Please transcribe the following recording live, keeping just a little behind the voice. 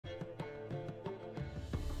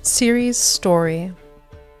Ciri's story.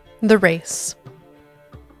 The race.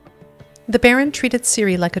 The Baron treated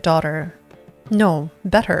Ciri like a daughter. No,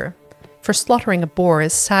 better, for slaughtering a boar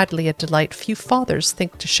is sadly a delight few fathers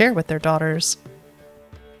think to share with their daughters.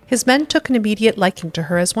 His men took an immediate liking to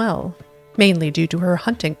her as well, mainly due to her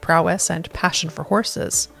hunting prowess and passion for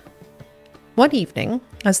horses. One evening,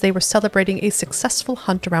 as they were celebrating a successful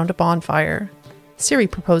hunt around a bonfire, Ciri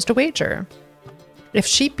proposed a wager. If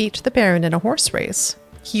she beat the Baron in a horse race,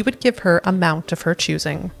 he would give her a mount of her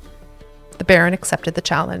choosing. The Baron accepted the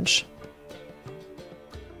challenge.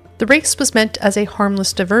 The race was meant as a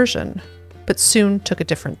harmless diversion, but soon took a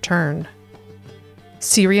different turn.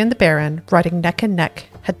 Ciri and the Baron, riding neck and neck,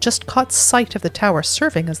 had just caught sight of the tower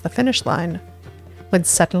serving as the finish line, when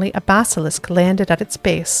suddenly a basilisk landed at its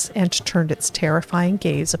base and turned its terrifying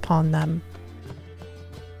gaze upon them.